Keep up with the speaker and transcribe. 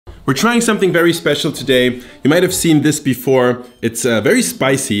We're trying something very special today. You might have seen this before. It's very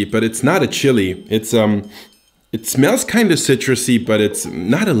spicy, but it's not a chili. It smells kind of citrusy, but it's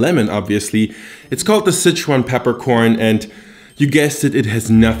not a lemon, obviously. It's called the Sichuan Peppercorn, and you guessed it, it has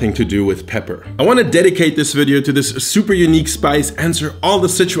nothing to do with pepper. I want to dedicate this video to this super unique spice, answer all the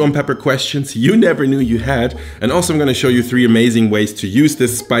Sichuan pepper questions you never knew you had, and also I'm going to show you 3 amazing ways to use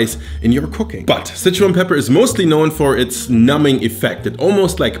this spice in your cooking. But Sichuan pepper is mostly known for its numbing effect. It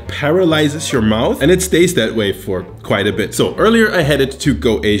almost like paralyzes your mouth, and it stays that way for quite a bit. So earlier I headed to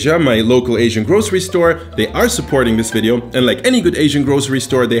Go Asia, my local Asian grocery store. They are supporting this video, and like any good Asian grocery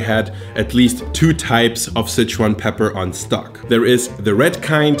store, they had at least 2 types of Sichuan pepper on stock. There is the red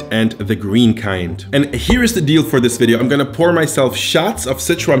kind and the green kind. And here is the deal for this video. I'm gonna pour myself shots of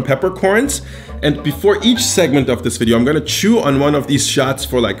Sichuan peppercorns, and before each segment of this video, I'm gonna chew on one of these shots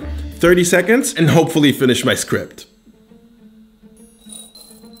for like 30 seconds and hopefully finish my script.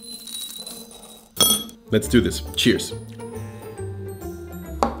 Let's do this. Cheers.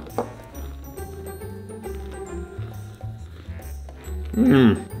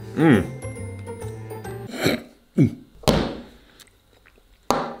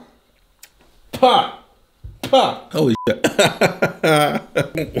 Pa! Pa! Holy shit.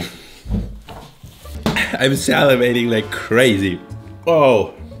 I'm salivating like crazy.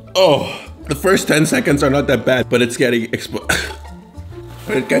 Oh. The first 10 seconds are not that bad, but it's getting it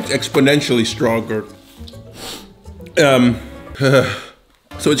gets exponentially stronger.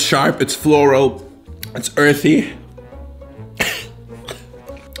 So it's sharp, it's floral, it's earthy.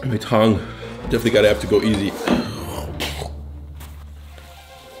 My tongue. Definitely gotta have to go easy.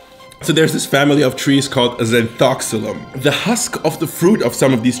 So there's this family of trees called Xanthoxylum. The husk of the fruit of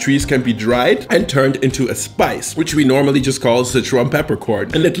some of these trees can be dried and turned into a spice, which we normally just call Sichuan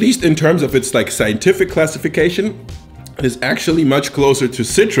peppercorn. And at least in terms of its like scientific classification, it is actually much closer to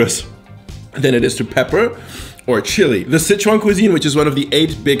citrus than it is to pepper or chili. The Sichuan cuisine, which is one of the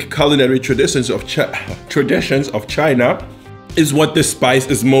 8 big culinary traditions of China, is what this spice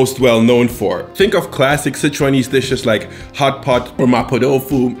is most well known for. Think of classic Sichuanese dishes like hot pot or mapo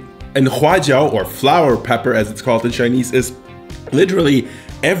tofu. And huajiao, or flower pepper as it's called in Chinese, is literally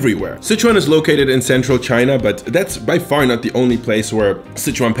everywhere. Sichuan is located in central China, but that's by far not the only place where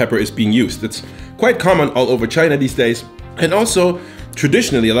Sichuan pepper is being used. It's quite common all over China these days. And also,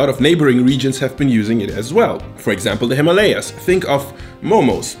 traditionally, a lot of neighboring regions have been using it as well. For example, the Himalayas. Think of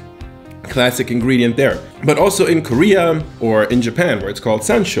momos, classic ingredient there. But also in Korea or in Japan, where it's called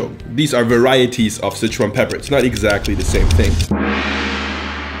sansho. These are varieties of Sichuan pepper. It's not exactly the same thing.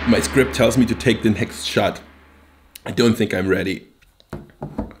 My script tells me to take the next shot. I don't think I'm ready.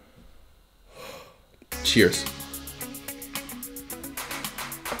 Cheers.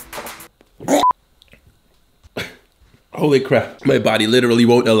 Holy crap. My body literally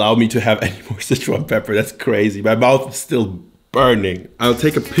won't allow me to have any more Sichuan pepper. That's crazy. My mouth is still burning. I'll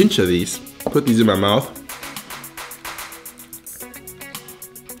take a pinch of these, put these in my mouth.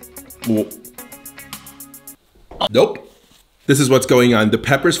 Nope. This is what's going on. The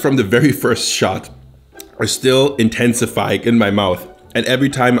peppers from the very first shot are still intensifying in my mouth. And every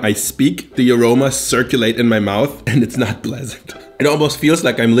time I speak, the aromas circulate in my mouth, and it's not pleasant. It almost feels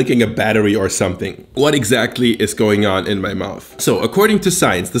like I'm licking a battery or something. What exactly is going on in my mouth? So, according to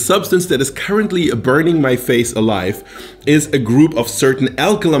science, the substance that is currently burning my face alive is a group of certain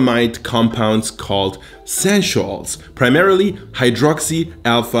alkylamide compounds called sanshoals, primarily hydroxy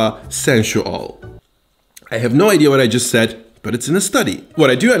alpha sanshool. I have no idea what I just said, but it's in a study.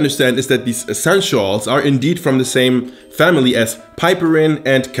 What I do understand is that these sanshoals are indeed from the same family as piperin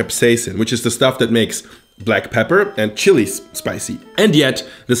and capsaicin, which is the stuff that makes black pepper and chilies spicy. And yet,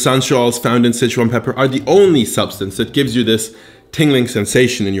 the sanshoals found in Sichuan pepper are the only substance that gives you this tingling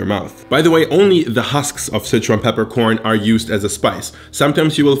sensation in your mouth. By the way, only the husks of Sichuan peppercorn are used as a spice.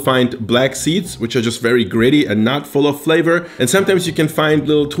 Sometimes you will find black seeds, which are just very gritty and not full of flavor. And sometimes you can find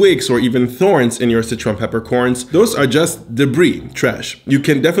little twigs or even thorns in your Sichuan peppercorns. Those are just debris, trash. You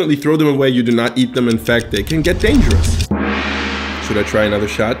can definitely throw them away. You do not eat them. In fact, they can get dangerous. Should I try another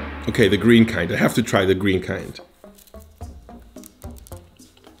shot? Okay, the green kind. I have to try the green kind.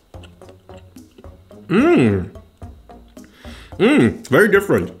 Very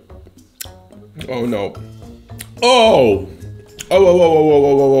different. Oh no. Oh!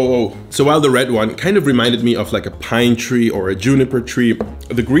 Oh. So while the red one kind of reminded me of like a pine tree or a juniper tree,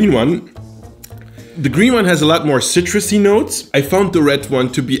 the green one has a lot more citrusy notes. I found the red one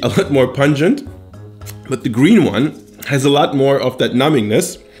to be a lot more pungent, but the green one has a lot more of that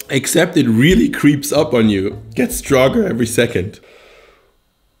numbingness, except it really creeps up on you. Gets stronger every second.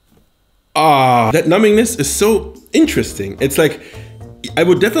 That numbingness is so interesting. It's like, I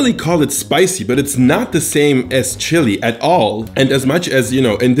would definitely call it spicy, but it's not the same as chili at all. And as much as, you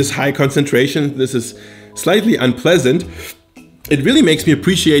know, in this high concentration, this is slightly unpleasant, it really makes me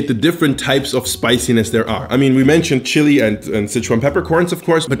appreciate the different types of spiciness there are. I mean, we mentioned chili and Sichuan peppercorns, of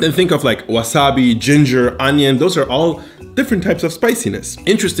course, but then think of like wasabi, ginger, onion. Those are all different types of spiciness.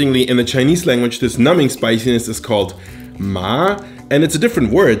 Interestingly, in the Chinese language, this numbing spiciness is called ma, and it's a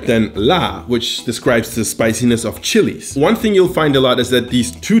different word than la, which describes the spiciness of chilies. One thing you'll find a lot is that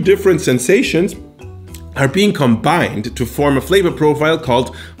these two different sensations are being combined to form a flavor profile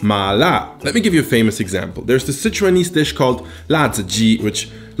called ma la. Let me give you a famous example. There's the Sichuanese dish called Lazi, which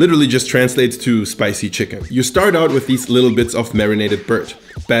literally just translates to spicy chicken. You start out with these little bits of marinated bird,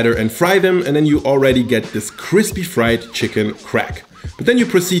 batter and fry them, and then you already get this crispy fried chicken crack. But then you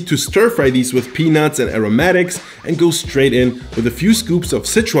proceed to stir fry these with peanuts and aromatics and go straight in with a few scoops of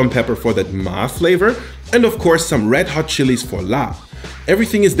Sichuan pepper for that ma flavor, and of course some red hot chilies for la.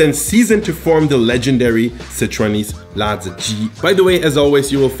 Everything is then seasoned to form the legendary Sichuanese Lazi. By the way, as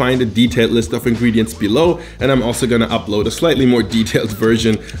always, you will find a detailed list of ingredients below, and I'm also gonna upload a slightly more detailed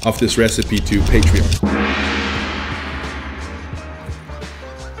version of this recipe to Patreon.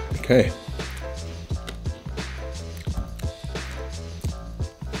 Okay.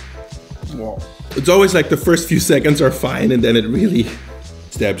 Wow. It's always like the first few seconds are fine, and then it really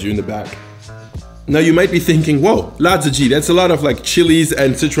stabs you in the back. Now you might be thinking, whoa, Lazi, that's a lot of like chilies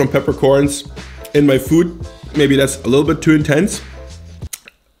and Sichuan peppercorns in my food. Maybe that's a little bit too intense.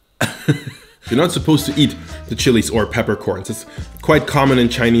 You're not supposed to eat the chilies or peppercorns. It's quite common in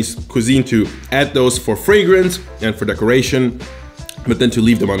Chinese cuisine to add those for fragrance and for decoration, but then to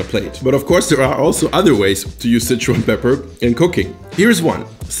leave them on a plate. But of course, there are also other ways to use Sichuan pepper in cooking. Here's one: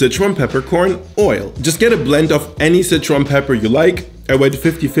 Sichuan peppercorn oil. Just get a blend of any Sichuan pepper you like. I went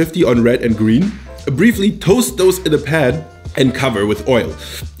 50-50 on red and green. Briefly toast those in a pan and cover with oil.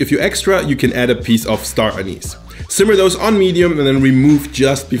 If you're extra, you can add a piece of star anise. Simmer those on medium and then remove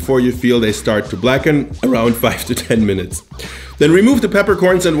just before you feel they start to blacken, around 5 to 10 minutes. Then remove the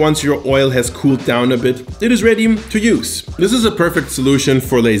peppercorns, and once your oil has cooled down a bit, it is ready to use. This is a perfect solution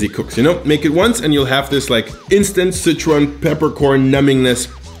for lazy cooks, you know? Make it once and you'll have this like instant Sichuan peppercorn numbingness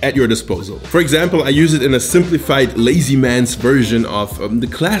at your disposal. For example, I use it in a simplified lazy man's version of the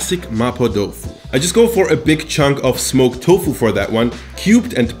classic mapo tofu. I just go for a big chunk of smoked tofu for that one,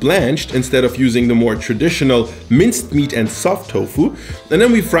 cubed and blanched instead of using the more traditional minced meat and soft tofu. And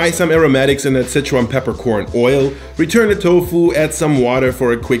then we fry some aromatics in that Sichuan peppercorn oil, return the tofu, add some water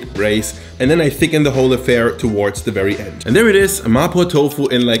for a quick braise, and then I thicken the whole affair towards the very end. And there it is, mapo tofu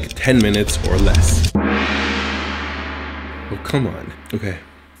in like 10 minutes or less. Oh, come on. Okay.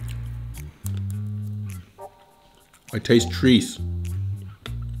 I taste trees.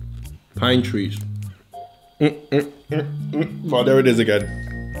 Pine trees. Oh, there it is again.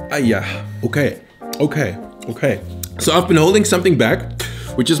 Yeah. Okay. So I've been holding something back,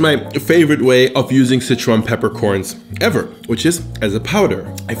 which is my favorite way of using Sichuan peppercorns ever, which is as a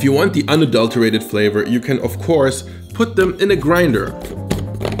powder. If you want the unadulterated flavor, you can of course put them in a grinder.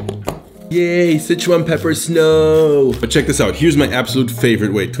 Yay, Sichuan pepper snow! But check this out, here's my absolute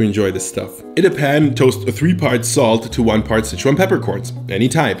favorite way to enjoy this stuff. In a pan, toast 3 parts salt to 1 part Sichuan peppercorns, any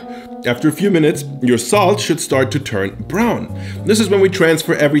type. After a few minutes, your salt should start to turn brown. This is when we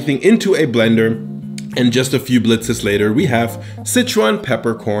transfer everything into a blender, and just a few blitzes later, we have Sichuan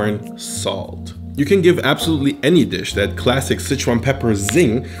peppercorn salt. You can give absolutely any dish that classic Sichuan pepper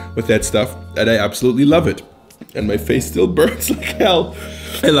zing with that stuff, and I absolutely love it. And my face still burns like hell.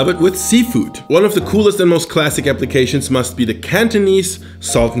 I love it with seafood. One of the coolest and most classic applications must be the Cantonese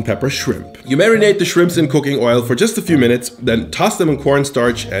salt and pepper shrimp. You marinate the shrimps in cooking oil for just a few minutes, then toss them in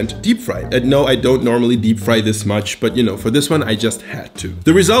cornstarch and deep fry. And no, I don't normally deep fry this much, but you know, for this one I just had to.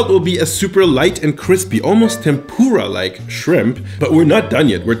 The result will be a super light and crispy, almost tempura-like shrimp, but we're not done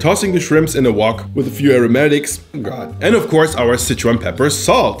yet. We're tossing the shrimps in a wok with a few aromatics, God. And of course our Sichuan pepper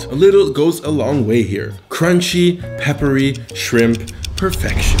salt. A little goes a long way here. Crunchy, peppery shrimp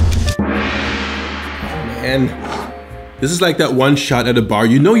perfection. Oh man. This is like that one shot at a bar.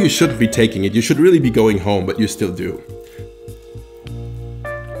 You know you shouldn't be taking it. You should really be going home, but you still do.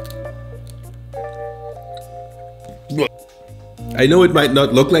 I know it might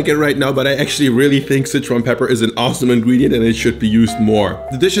not look like it right now, but I actually really think Sichuan pepper is an awesome ingredient and it should be used more.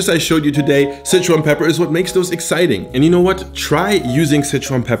 The dishes I showed you today, Sichuan pepper is what makes those exciting. And you know what? Try using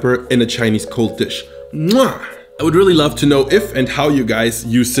Sichuan pepper in a Chinese cold dish. Mwah! I would really love to know if and how you guys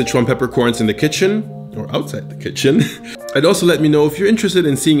use Sichuan peppercorns in the kitchen or outside the kitchen. And also let me know if you're interested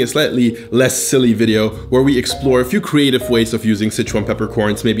in seeing a slightly less silly video where we explore a few creative ways of using Sichuan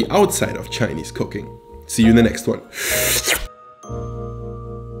peppercorns maybe outside of Chinese cooking. See you in the next one.